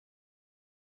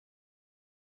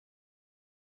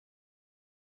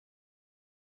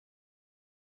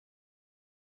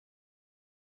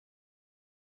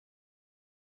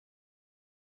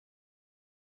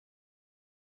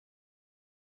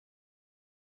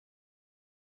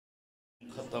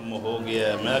ختم ہو گیا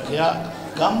ہے. میں کہا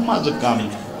کم از کم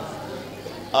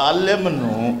عالم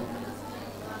نو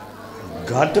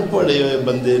گھٹ پڑے ہوئے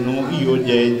بندے نو ایو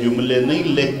جائے جملے نہیں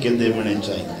لکھ کے دے بنے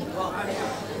چاہیے،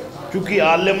 کیونکہ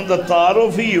عالم دا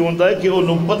تعارف ہی ہوندہ ہے کہ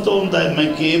انہوں پتہ ہوندہ ہے میں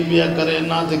کیے پیا کرے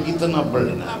نا تے کتنا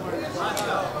پڑھنا ہے،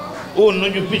 انہوں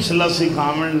جو پچھلا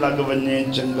سکھامن لگ بننے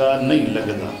چنگا نہیں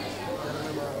لگدا.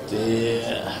 تے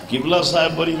قبلہ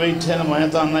صاحب بری بیٹھے نا میں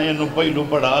تانا انہوں پہلو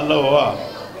پڑھا لوا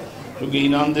کیونکہ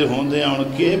انہوں دے ہوندے ہیں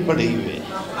انہوں کے پڑھی ہوئے.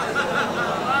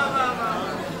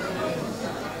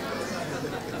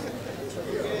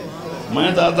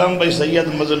 میں دادا ہوں بھائی سید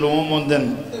مظلوم ہوندن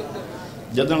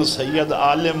جدن سید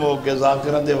عالم ہو کے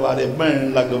ذاکرہ دے وارے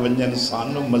بین لگ ونجن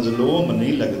سانو مظلوم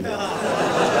نہیں لگ دے.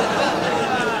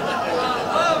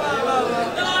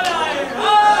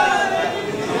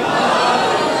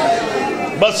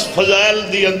 بس فضائل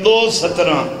دیا 2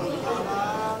 سطرہ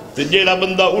تے جیڑا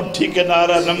بندہ اٹھی کے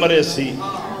نعرہ نمرے سی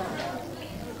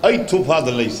ایتھو فاد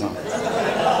لئی ساں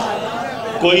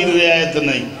کوئی رعایت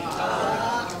نہیں.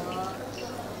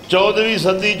 14ویں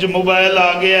صدی جو موبائل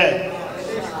آ گیا ہے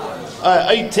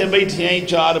ایتھے بیٹھے ہیں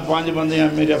 4-5 بندے ہیں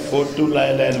میرے فوٹو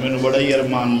لائے لائن میں نے بڑا ہی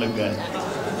ارمان لگا ہے.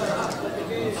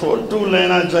 فوٹو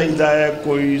لینا چاہیے ہے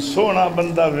کوئی سونا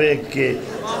بندہ ویک کے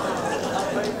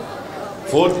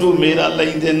فوٹو میرا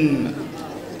لئی دن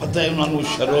پتہ ہے انہوں نے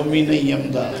شرومی نہیں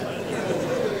امدہ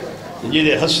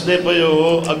جیدے ہستے پہ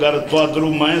ہو اگر تو ادرو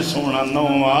میں سونا نہ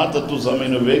ہوا تو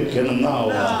زمین ویکھن نہ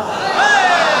ہوا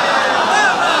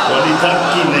کوئی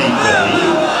ترقی نہیں کری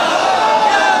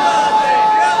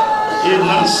یہ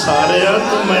نہ سارے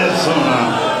تو میں سونا.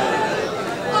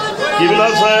 قبلہ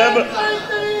صاحب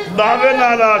دعوے نہ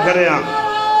لا کرے ہیں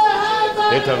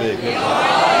بیٹھا بیٹھا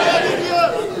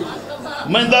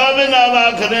میں دعوے نہ لا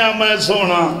کرے ہیں میں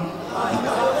سونا.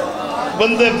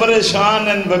 بندے پریشان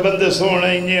ہیں بندے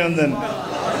سونا ہی نہیں ہوندن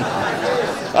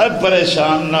اے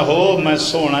پریشان نہ ہو میں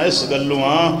سونا اس گلوں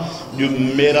ہاں جو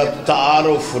میرا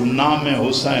تعارف نام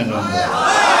حسین ہوندہ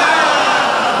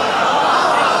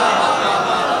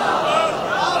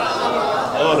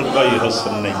اور کوئی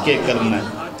حسن نہیں کیا کرنا ہے.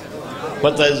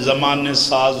 پتہ ہے زمانے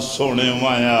ساز سونے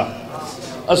ہوایا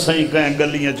اسائیں کہیں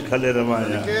گلیاں کھلے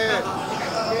روایا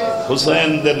حسین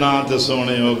دے ناتے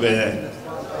سونے ہو گئے ہیں.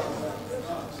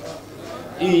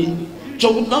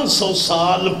 1400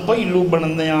 سال پہلو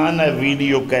بننے آنا ہے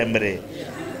ویڈیو کیمرے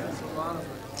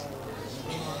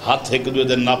ہاتھ ایک دو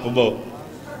دن ناپ بو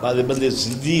بعد بندے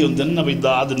زندی ہوندے نا بھی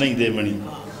داد نہیں دے بنی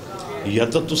یا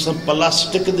تو سب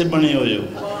پلاسٹک دے بنے ہوئے ہو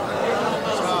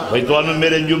بھائی تو آنے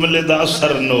میرے جملے دا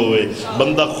اثر نہ ہوئے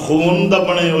بندہ خون دا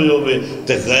بنے ہوئے ہوئے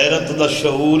تے غیرت دا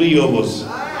شعوری ہو بس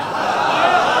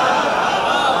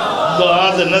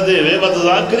داد نہ دے وے بات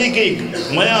ذاکری کی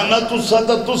میں آنا تو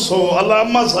ساتھ تو سو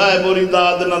علامہ صاحب اور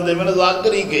داد نہ دے میں نے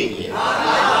ذاکری کی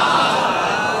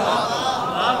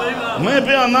میں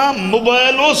پہ آنا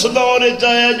موبائل اس دورے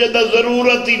چاہے جدہ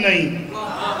ضرورت ہی نہیں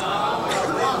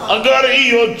اگر ہی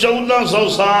ہو 1400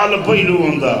 سال پہلو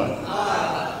ہوندہ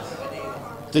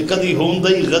تے کدی ہوندہ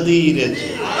ہی غدیر ہے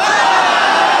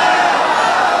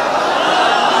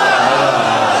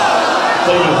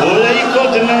تو ہویا ہی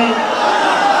کچھ نہیں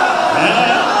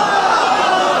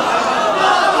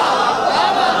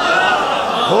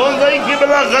ہوندہ ہی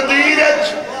قبلہ غدیر ہے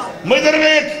مدر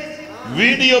ویک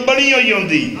ویڈیو بڑی ہوئی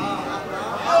ہوندی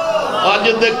آج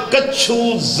دے کچھو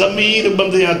ضمیر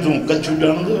بندیاں توں کچھو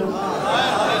جان دے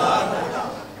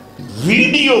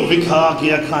ویڈیو بکھا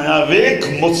کیا کھایا ویک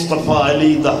مصطفیٰ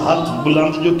علی دا ہاتھ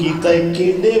بلند جو کیتا ہے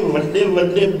کیڑے وڈے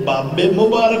وڈے بابے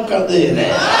مبارکہ دے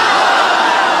رہے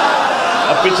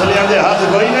اب پچھلے آندے ہاتھ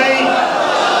کوئی نہیں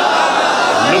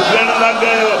لکھن لگ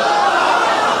گئے ہو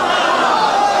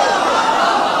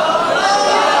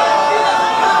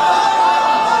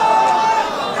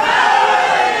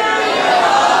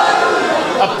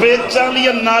اب پیچھا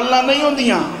لیا نالا نہیں ہوں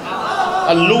دیاں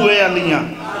اللوے علیاں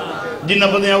جنہ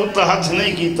بندیاں اتھا ہاتھ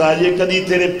نہیں کیتا یہ کدی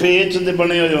تیرے پیچ دے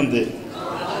بنے ہوئے ہوں دے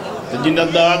جنہ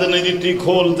داد نہیں دیتی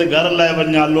کھول تے گھر لائے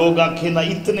بنیا لوگ آنکھیں نا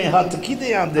اتنے ہاتھ کی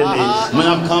دے آن دے لے میں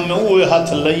آنکھاں میں اوہ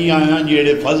ہاتھ لئی آیا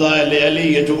جیڑے فضائل علی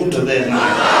یہ جو اٹھ دے نا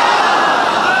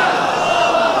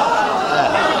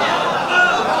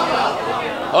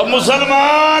اور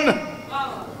مسلمان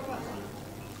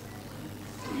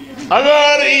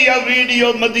اگر یہ ویڈیو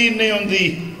مدینے ہوندی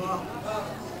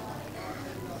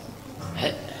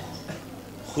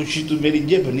خوشی تو میری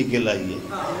جیب نکل آئی ہے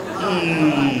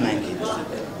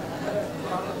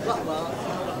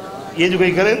یہ جو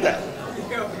کہیں کریں دا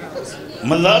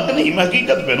مذاق نہیں میں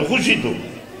حقیقت پہنو خوشی تو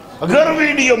اگر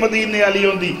ویڈیو مدینے آلی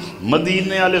ہوندی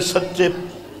مدینے آلے سچے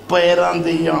پیران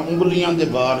دے یا انگلیاں دے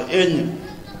بار این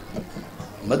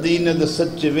مدینے دے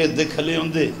سچے وے دکھلے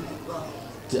ہوندے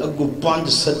تے اگو 5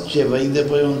 سچے ویندے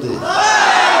پے ہوندے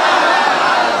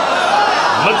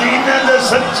مدینے دے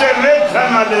سچے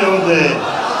ویکھن والے ہوندے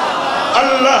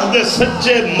اللہ دے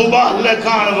سچے مباہلے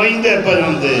کان ویندے پے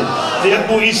ہوندے تے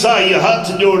ابو عیسائی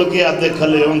ہاتھ جوڑ کے آتے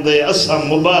کھلے ہوندے اسا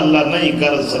مباہلہ نہیں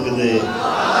کر سکدے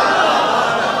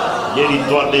جیڑی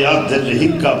تواڈے ہاتھ وچ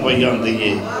ہکا پئی آندی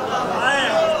ہے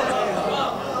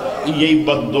یہی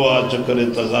بد دعا چکرے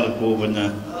تغر کو بنا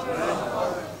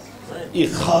یہ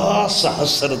خاص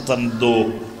حسرتن دو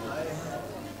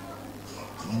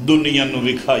دنیا نو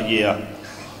وکھائیے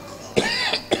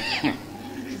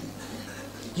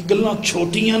یہ گلاں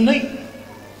چھوٹیاں نہیں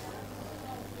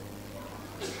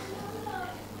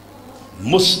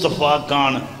مصطفیٰ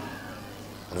کان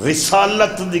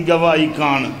رسالت دی گواہی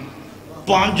کان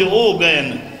 5 ہو گئے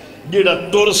جیڑا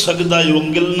ٹر سکدا ہے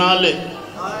انگل نالے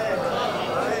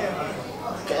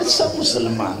کیسا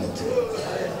مسلمان تھے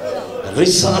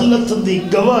رسالت دی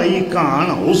گواہی کان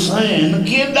حسین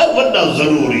کیڑا بڑا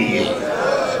ضروری ہے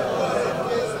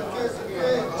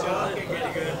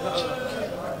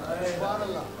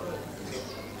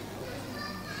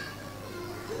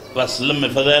بس لمحے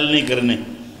فضائل نہیں کرنے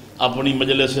اپنی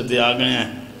مجلس سے آ گئے ہیں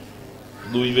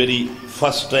دوئی میری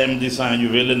فرسٹ ٹائم دی سائیں جو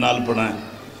ویلے نال پڑھا ہے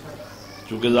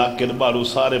چونکہ ذاکر بارو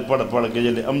سارے پڑھ کے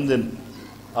جلے امدن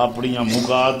اپنیاں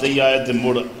مقاتے ہی آئے تے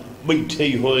مڑ بیٹھے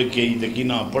ہی ہوئے کہ ہی تے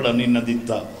کینا پڑھا نہیں نہ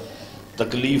دیتا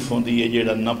تکلیف ہوں دی ہے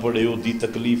جیڑا نہ پڑھے ہو دی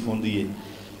تکلیف ہوں دی ہے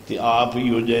تے آپ ہی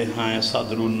ہو جائے ہاں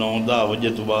صدرو 9 وجہ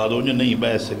تو بعد ہو جائے نہیں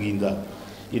بہ سکیندہ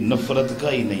یہ نفرت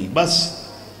کا ہی نہیں بس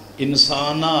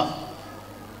انسانا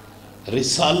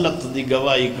رسالت دی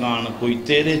گواہی کان کوئی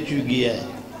تیرے چگی ہے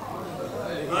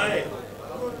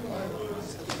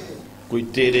کوئی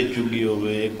تیرے چگی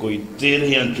ہوئے کوئی تیرے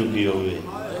چگی ہوئے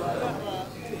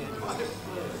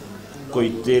کوئی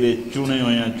تیرے چنے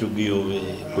ہویاں چگی ہوئے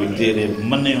کوئی تیرے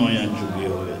منے ہویاں چگی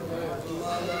ہوئے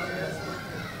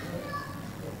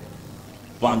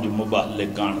 5 مباہلے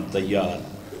کان تیار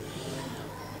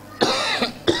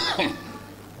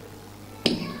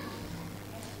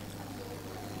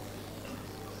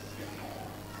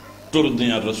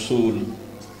ٹردیاں رسول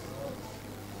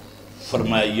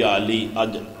فرمایا یا علی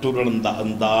اج ٹرن دا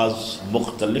انداز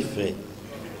مختلف ہے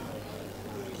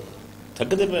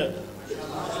تھک دے پہ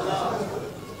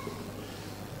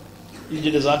یہ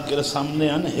جڑے ذاکر سامنے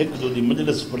آنے ایک دو دی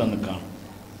مجلس پڑھن کان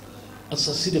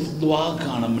اسا صرف دعا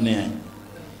کان امنے ہیں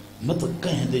مت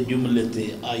کہیں دے جملے تے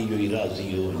آئی ہوئی راضی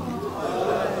ہو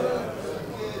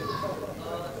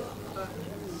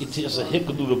اتھے اسا ایک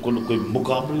دو کو کوئی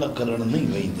مقابلہ کرن نہیں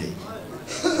وہیں دے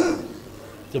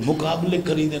تے مقابلے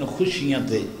کریں دے خوشیاں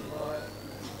تے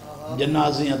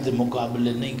جنازیاں تے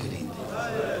مقابلے نہیں کریں دے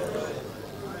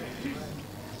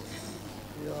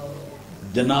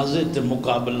جنازے تے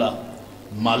مقابلہ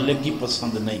مالک کی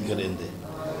پسند نہیں کریں دے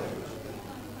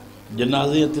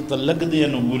جنازے تے تا لگ دے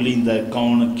انہوں بولیندہ ہے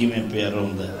کون کیویں پیار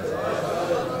ہوندہ ہے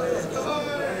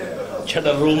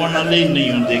چھڑا رومانہ لے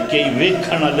نہیں ہوندے کئی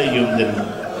ویکھانا لے ہوندے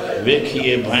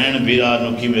ویکھئے بھائن بیرانو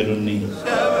کیویں رونی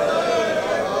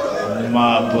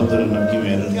ماں پتر نہ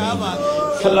کیویں رونی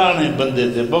فلانے بندے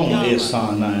تے بہن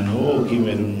احسان آئین ہو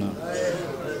کیویں رونا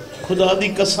خدا دی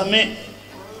قسمیں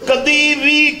کدی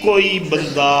بھی کوئی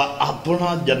بندہ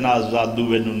اپنا جنازہ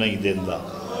دوے نو نہیں دیندہ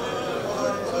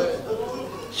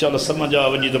چلو سمجھ آ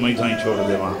وجی تو میں تھائیں چھوڑ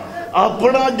دے وہاں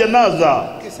اپنا جنازہ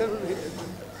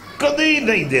کدی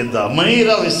نہیں دیندہ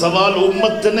میرا سوال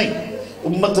امت تے نہیں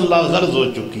امت لا غرض ہو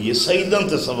چکی ہے سیدان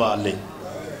تے سوال ہے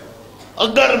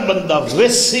اگر بندہ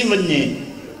ویسی ونجے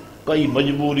کئی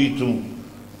مجبوری تو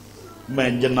میں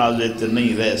جنازے تے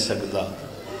نہیں رہ سکتا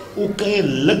وہ کہیں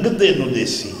لگ دے نو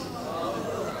دیسی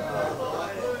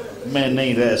میں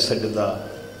نہیں رہ سکتا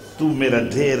تو میرا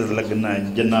ڈھیر لگنا ہے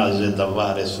جنازے دا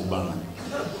وارث بنا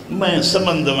میں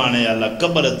سمندوانے اللہ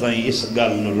قبر تائیں اس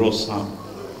گل نو روساں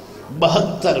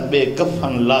 72 بے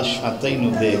کفن لاشاں تینو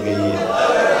دے گئی ہے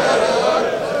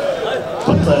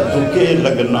پتہ تو کہ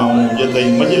لگنا ہوں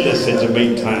جدائی مجلس سے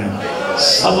بیٹھا ہے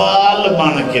سوال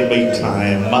بن کے بیٹھا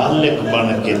ہے مالک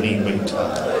بن کے نہیں بیٹھا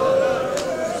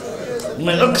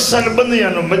میں اکثر بندیاں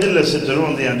نو مجلس سے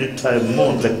جرون دیاں جٹھا ہے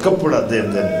منہ تے کپڑا دے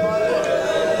دیں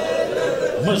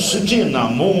میں سچی نا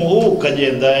منہ او کجے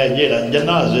دا ہے جیڑا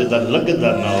جنازے دا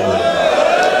لگدا نہ ہو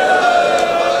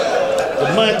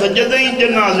میں تا جدائی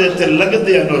جنازے تے لگ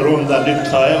دیا نو روندہ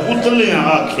ڈٹھا ہے اتلیاں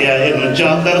آکھیا ہے نو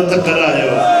چادر تکرائے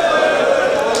ہو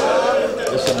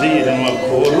اس دیر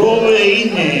مکھو روے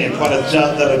انہیں پر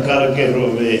چادر کر کے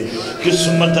روے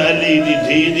قسمت علی دی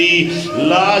دھیدی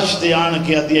لاش تے آن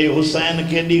کے آدھی حسین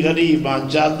کے دی غریباں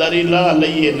چادری لا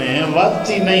لئیے نے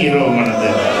واتی نہیں رومن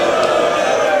دے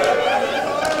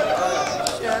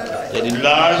تیری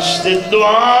لاش تے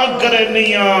دعا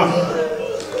کرنیاں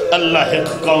اللہ ایک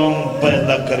قوم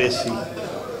پیدا کرے سی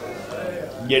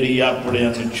جڑی اپنے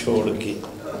انو چھوڑ کے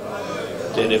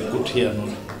تیرے کٹھے انو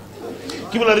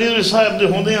کی بلا ریزوی صاحب دے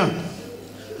ہوں دیاں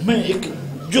میں ایک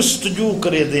جستجو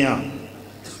کرے دیاں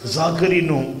ذاکری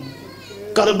نو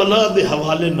کربلا دے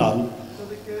حوالے نال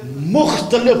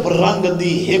مختلف رنگ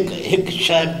دی ایک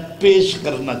شاید پیش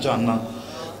کرنا چاہنا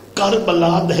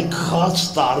کربلا دے ایک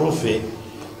خاص تعارف ہے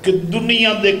کہ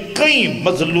دنیا دے کئی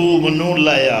مظلوم نو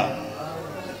لایا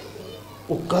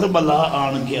وہ کربلا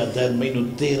آن گیا دے میں نو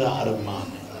تیرا ارمان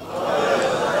ہے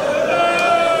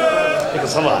ایک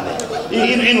سوال ہے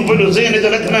انہوں پہلو ذہن دے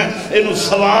رکھنا ہے انہوں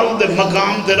سوال دے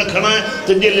مقام دے رکھنا ہے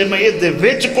تو جلے میں یہ دے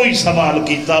ویچ کوئی سوال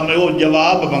کیتا میں وہ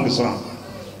جواب منگساں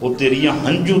وہ تیریاں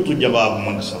ہنجو تو جواب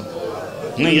منگساں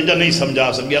نہیں یہ جا نہیں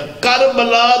سمجھا سکیا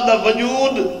کربلا دا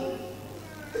وجود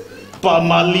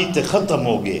پامالی تے ختم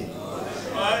ہو گئے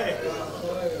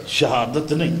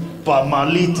شہادت نہیں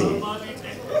پامالی تے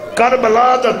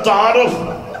کربلا دا تعارف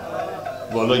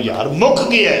بولو یار مک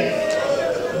گیا ہے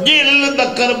جیل دا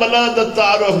کربلا دا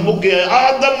تعارف مک گیا ہے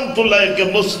آدم تو لائے کہ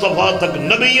مصطفیٰ تک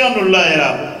نبیان لائے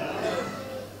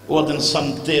وہ دن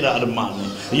سن تیرا ارمان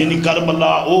ہے یعنی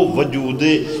کربلا او وجود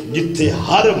ہے جتے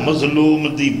ہر مظلوم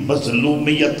دی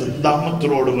مظلومیت دامت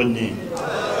روڑ ونجے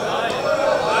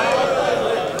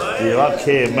یہ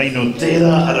واقعے میں نو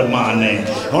تیرا ارمان ہے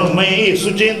اور میں یہ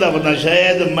سچیں دا بنا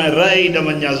شاید میں رائی نہ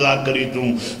منیا ذاکری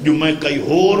توں جو میں کئی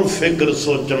اور فکر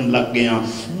سوچن لگ گیا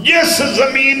جس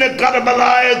زمین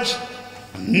کربلائچ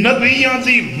نبیان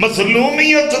دی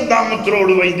مظلومیت دامت روڑ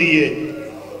ونجی ہے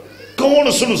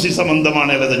کون سنو سی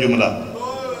سمندوانے لے دا جملہ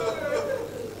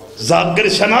ذاکر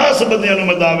شناس بندیاں نو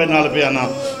مداوے نال پیانا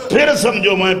پھر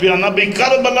سمجھو میں پیانا بھی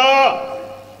کربلا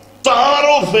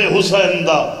تعارف حسین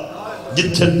دا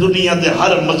جتھے دنیا دے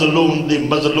ہر مظلوم دی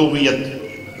مظلومیت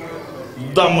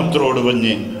دم تروڑ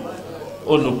ونجے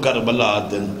انہوں کربلا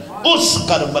دن اس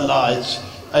کربلا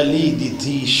علی دی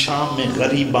تھی شام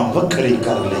غریباں وکھری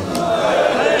کر لیں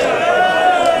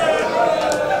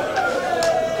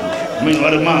میں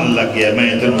ارمان لگ گیا میں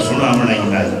تین سنا نہیں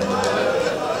نہیں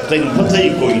تین پتہ ہی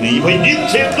کوئی نہیں بھئی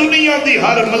جتھے دنیا دی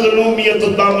ہر مظلومیت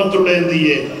دامت اڑے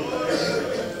دیئے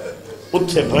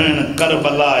اتھے بھین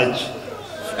کربلا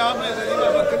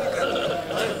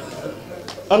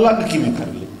الگ کی میں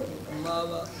کر لی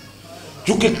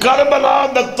چونکہ کربلا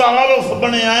دا تعارف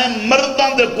بنے آئے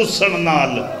مردان دے کسن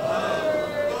نال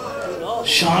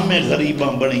شام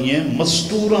غریباں بنی ہیں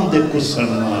مستوران دے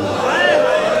کسن نال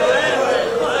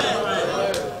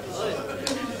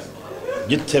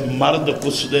جتھے مرد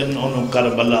کس دن انہوں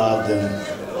کربلا دن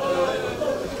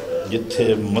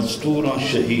جتھے مستوراں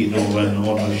شہید ہوئے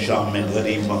انہوں شام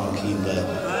غریباں کی دے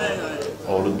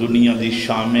اور دنیا دی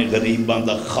شام غریباں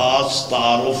دا خاص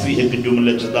تعارفی ایک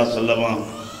جملے چدا سلواں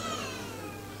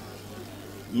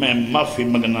میں معافی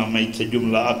مگنا میں تھے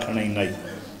جملہ آکھنے ہی نہیں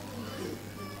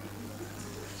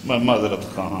میں معذرت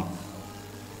کہاں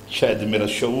شاید میرا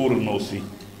شعور نو سی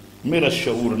میرا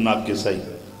شعور ناقص ہے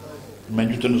میں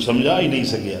جو تنہوں سمجھا ہی نہیں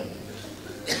سکیا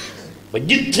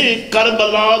جتھے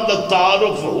کربلا دا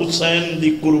تعارف حسین دی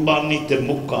قربانی تے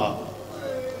مکہ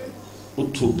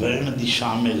اتھو بین دی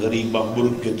شام غریبہ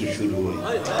برکت شروع ہوئی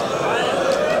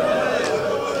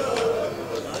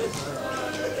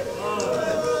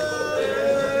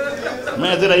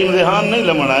میں تیرا امتحان نہیں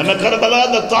لمنا ہے میں کربلا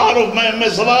دا تعارف میں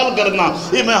سوال کرنا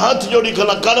یہ میں ہاتھ جوڑی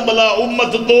کھلا کربلا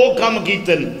امت دو کام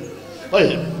کیتے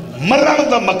مرن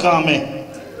دا مقام ہے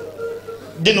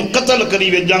جنہوں قتل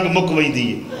کریوے جنگ مکوئی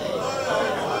دیئے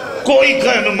کوئی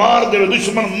کہن مار دے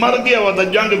دشمن مر گیا وہاں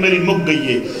جنگ میری مک گئی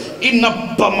ہے انہ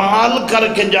پامال کر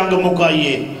کے جنگ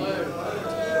مکائیے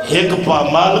ایک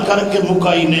پامال کر کے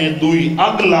مکائی نے دوئی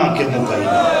اگلا کے مکائی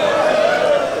نے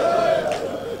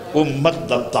امت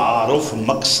دا تعارف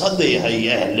مقصد ہے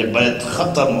اہل بیت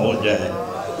ختم ہو جائے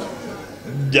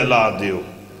جلا دیو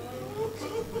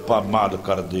پامال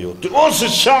کر دیو تو اس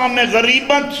شام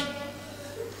غریبت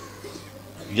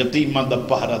یتیمہ دا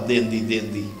پہرہ دین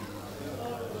دی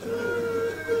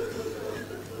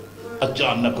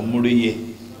اچانک مڑیے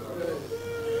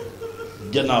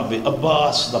جناب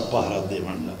عباس دا پہرہ دے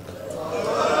من لگ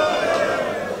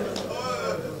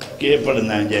کہ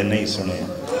پڑھنا ہے جائے نہیں سنے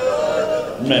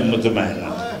میں مطمئن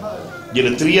ہوں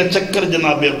جلے تریہ چکر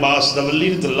جناب عباس دا ولی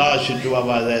تو لاش جو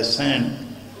آواز ہے سین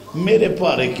میرے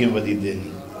پارے کیوں ودی دینی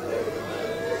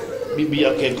بی بی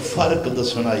آکے ایک فرق دا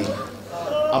سنائی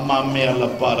امامے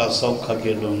اللہ پارا سوکھا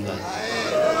کے ڈوندا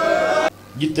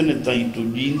جتنے تائیں تو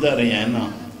جیندہ رہے ہیں نا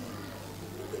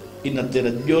انہا تیرا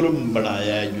جرم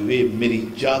بڑھایا ہے جو یہ میری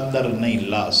چادر نہیں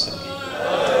لا سکے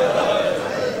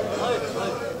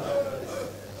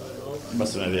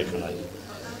بس میں دیکھنا ہے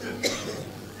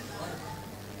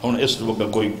ہوں اس وقت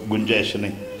کوئی گنجائش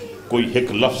نہیں، کوئی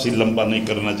ایک لفظ ہی لمبا نہیں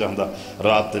کرنا چاہتا۔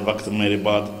 رات وقت میرے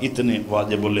بعد اتنے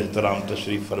واجب الاحترام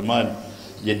تشریف فرمائے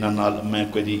جنہ نال میں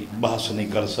کوئی بحث نہیں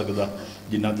کر سکتا،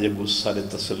 جنہ دے ابو سارے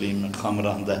تسلیم میں خام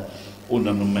رہندا ہے،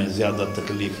 انہوں میں زیادہ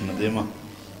تکلیف نہ دیواں۔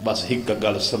 بس ایک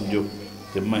گل سمجھو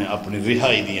کہ میں اپنی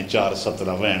رہائی دیاں 4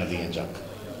 17 وین دیاں چک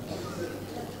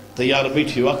تیار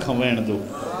بیٹھی واکھاں وین دو۔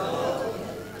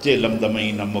 چیلم دا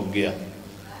مہینہ مک گیا،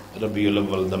 ربیع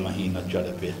الاول دا مہینہ چڑھ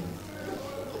پیا،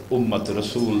 امت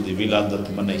رسول دی ولادت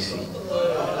منائی سی،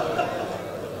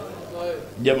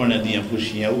 جمنے دیاں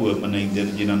خوشیاں ہوئے منائی دن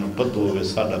جنہاں نو پتہ ہوئے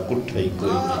ساڑا کٹھا ہی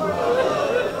کوئی نہیں،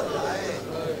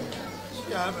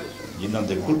 جنہاں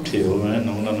دے کٹھے ہوئے ہیں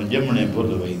انہاں نو جمنے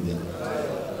بھول وہی دن۔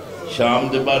 شام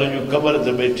دے بارے جو قبر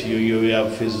تے بیٹھی ہوئی ہوئے آپ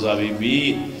فضا بی بی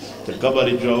تے قبر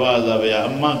جو آواز آوے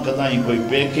اماں کدائیں کوئی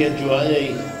پیکے جو آیا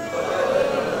ہی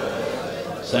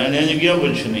سینے جو کیا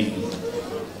کچھ نہیں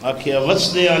آکھیا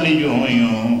وسدے آلی جو ہوئی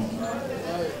ہوں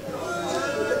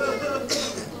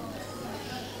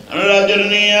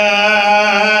راجرنیا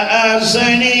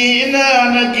سینی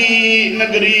نانکی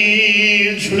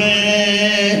نگری چھڑے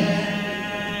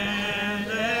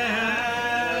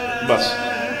بس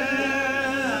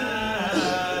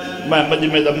میں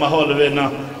مجمع دا ماحول وینا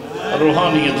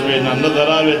روحانیت وینا نظر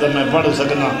آوے تا میں پڑھ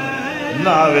سکنا، نہ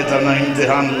آوے تا نہ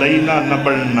امتحان لینا نہ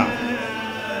بڑھنا۔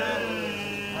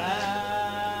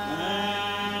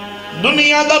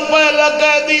 دنیا دا پہلا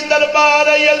قیدی دربار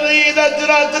یزید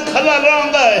اجرات کھلا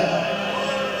رہندا ہے،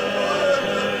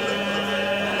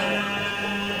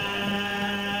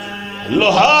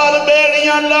 لوہار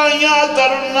بیڑیاں لائیاں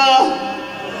ترنا،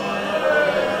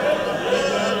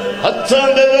 ہتھاں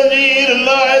دے زنجیر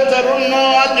لائے ترنا،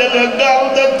 جل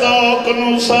گاؤں دے توک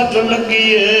نو سٹ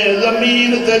لگیے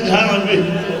زمین تے جھن بھی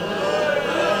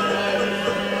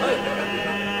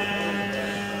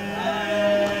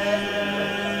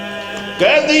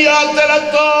کہہ دیا تیرا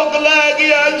توک لے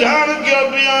گیا جھن کیوں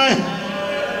بھی آئیں،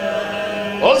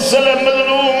 اس لئے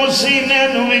مظلوم سینے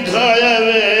نو بکھایا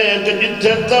وے کہ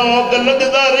جتھے توک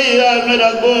لگدا رہا میرا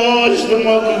گوشت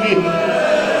مک گیا،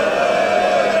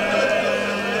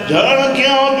 جھن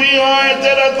کیوں بھی آئیں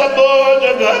تیرا تبوج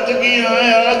گھٹ گیا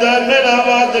آدھا میرا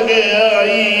بات گیا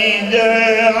آئی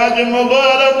جائے آج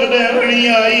مبارک ڈیڑی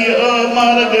آئی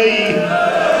مر گئی،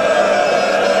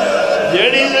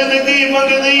 جیڑی زندگی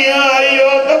مگدی آئی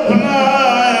دفنا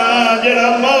آیا، جیڑا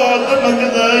موت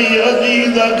مگدائی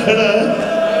جیدہ کھڑا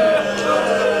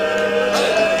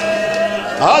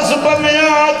حسب میں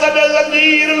آتا دے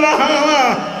زنجیر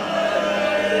لہاں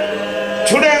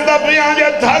چھڑیں دا پیاں جے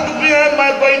تھک پیاں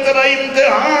میں کوئی طرح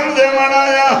امتحان دے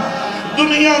منایا،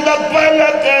 دنیا دا پہلا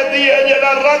کہہ دیا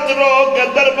جڑا رت رو کے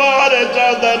دربار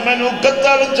چاہتا میں نو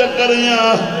قتل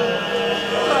چکریاں،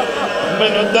 میں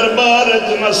نو دربار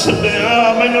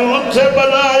نسلیاں، میں نو اتھے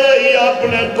بلائے ہی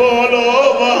اپنے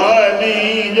کولو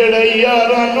بہانی، جڑے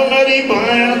یارانو میری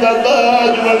بھائن دا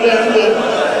داج ملیں دے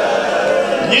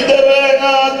جدے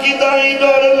بینا کدائیں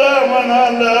دور لا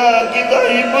منانا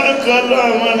کدائیں برکہ لا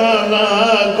منانا،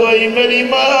 کوئی میری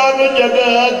ماں نو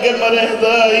جگہ کے مریں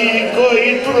دائی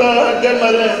کوئی ٹھلا کے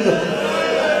مریں دائی۔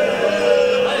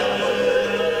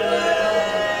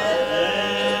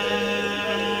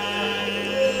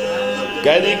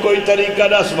 کہہ دی کوئی طریقہ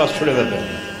دس بس چھوڑے دے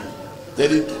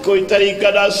تیری کوئی طریقہ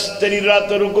دس تیری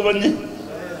رات رک بنجے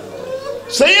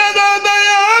سیدہ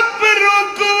دیات پر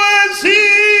رک ویسی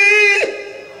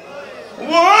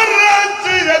وہ رات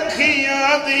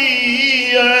رکھیاں دی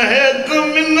ایک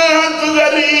منت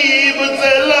غریب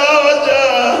سے لاو جا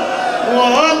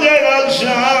وہ جڑا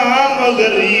شام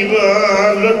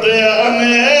غریباں لٹیا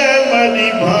نے